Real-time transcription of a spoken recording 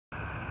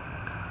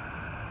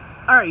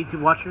Alright,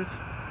 YouTube watchers,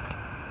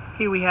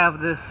 here we have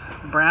this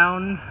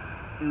brown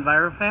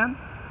envirofan.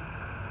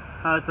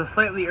 It's a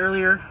slightly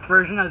earlier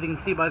version, as you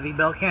can see by the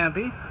bell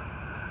canopy.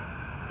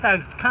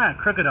 Tag's kind of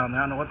crooked on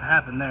there, I don't know what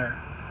happened there.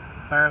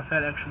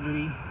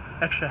 Envirofan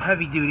extra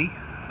heavy duty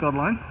gold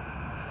line.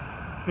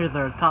 Here's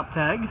our top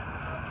tag.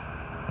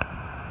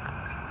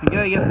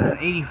 I guess it's an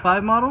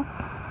 85 model.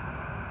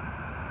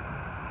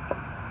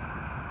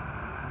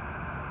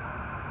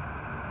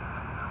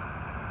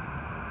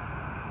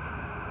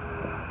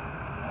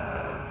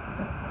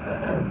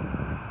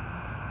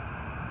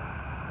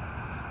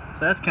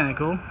 So that's kind of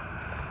cool.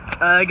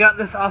 I got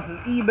this off of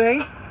eBay.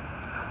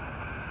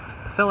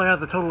 The seller has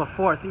a total of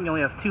 4. I think you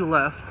only have 2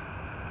 left.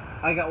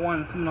 I got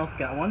one, someone else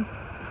got one.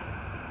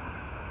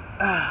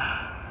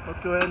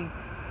 Let's go ahead and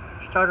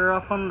start her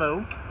off on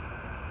low.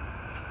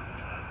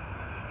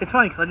 It's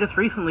funny because I just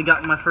recently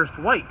got my first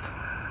white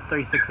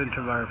 36-inch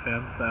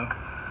envirofan, so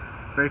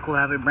very cool to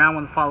have a brown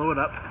one to follow it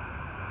up.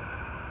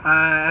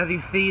 As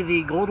you see,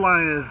 the gold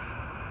line is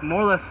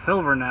more or less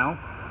silver now.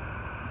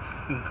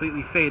 It's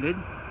completely faded.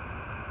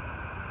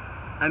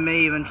 I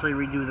may eventually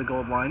redo the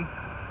gold line.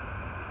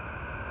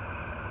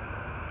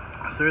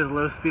 So there's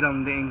low speed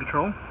on the in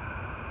control.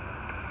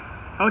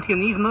 Once again,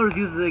 these motors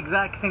use the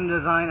exact same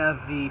design as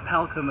the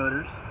Palco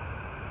motors.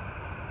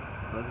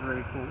 So that's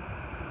very cool.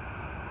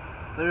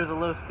 There's a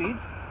low speed.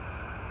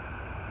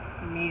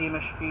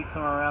 Medium-ish speed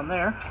somewhere around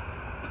there.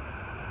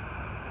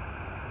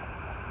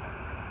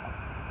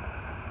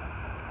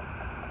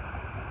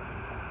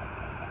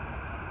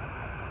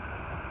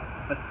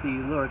 Let's see,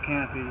 lower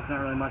canopy, there's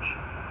not really much.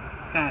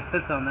 Kind of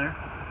sits on there.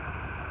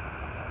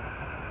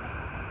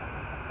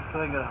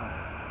 So I go high.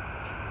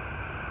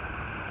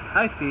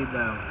 High speed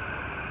though.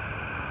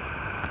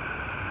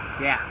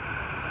 Yeah.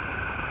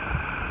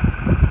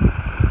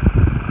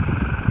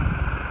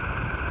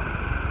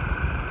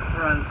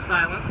 Runs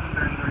silent,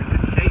 very, very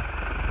good shape.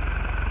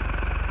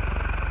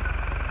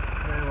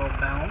 Very well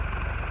balanced.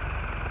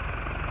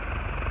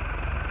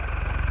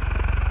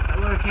 That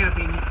lower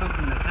canopy needs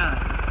something to kind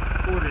of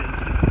support it and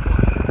keep it flying.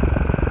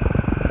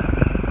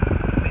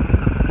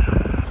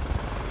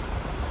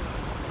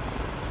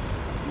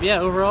 Yeah,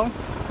 overall,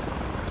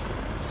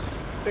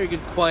 very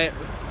good quiet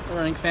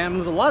running fan.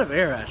 Moves a lot of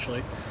air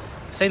actually.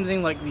 Same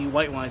thing like the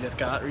white one I just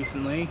got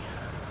recently.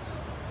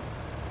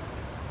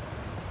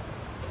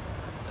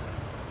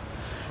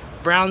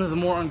 Brown is a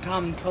more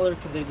uncommon color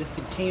because they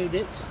discontinued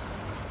it.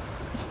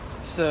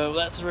 So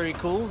that's very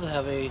cool to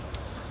have a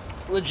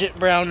legit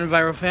brown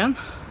envirofan.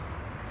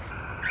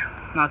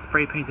 Not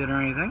spray painted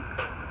or anything.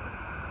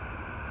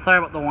 Sorry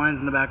about the whines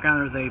in the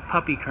background. There's a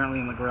puppy currently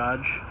in the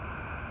garage.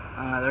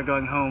 They're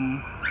going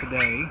home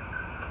today.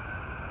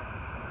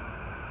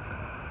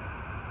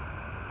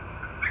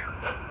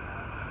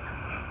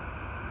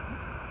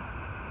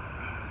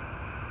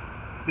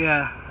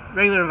 Yeah,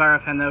 regular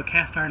envirofan though,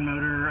 cast iron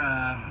motor,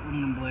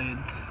 aluminum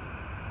blades,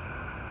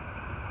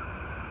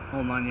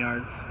 whole 9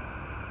 yards.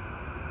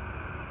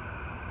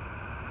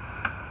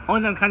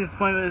 Only thing I'm kind of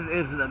disappointed with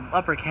is the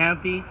upper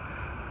canopy.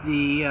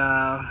 The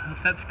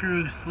set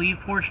screw sleeve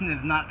portion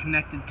is not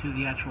connected to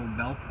the actual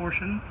bell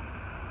portion.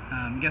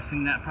 I'm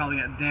guessing that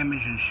probably got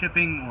damaged in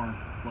shipping or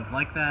was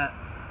like that.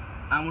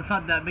 It's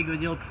not that big of a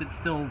deal because it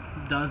still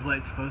does what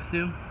it's supposed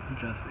to.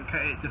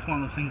 It's just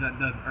one of those things that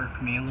does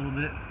irk me a little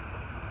bit.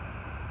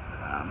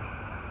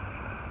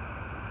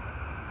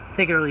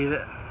 Take it or leave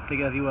it, take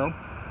it as you will.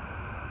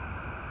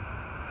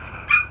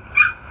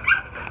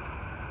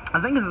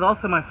 I think this is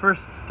also my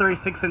first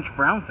 36-inch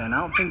brown fan. I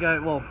don't think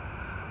well,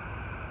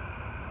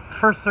 the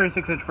first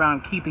 36-inch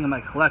brown I'm keeping in my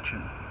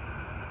collection.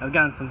 I've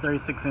gotten some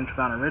 36-inch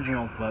brown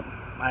originals, but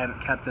I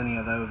haven't kept any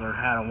of those or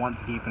had a want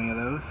to keep any of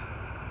those.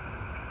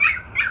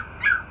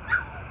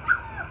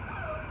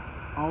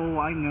 Oh,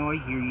 I know, I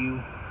hear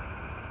you.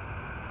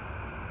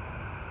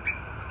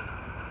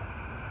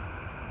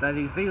 But as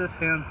you can see, this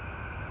fan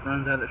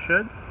runs as it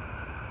should.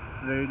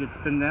 Very good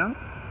spin down.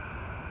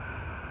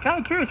 Kind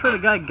of curious where the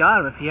guy got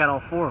them if he had all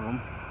 4 of them.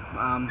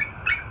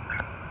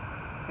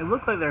 It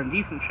looked like they're in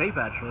decent shape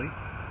actually.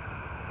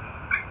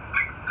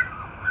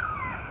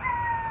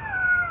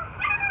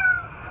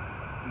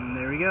 And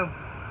there we go.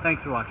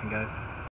 Thanks for watching, guys.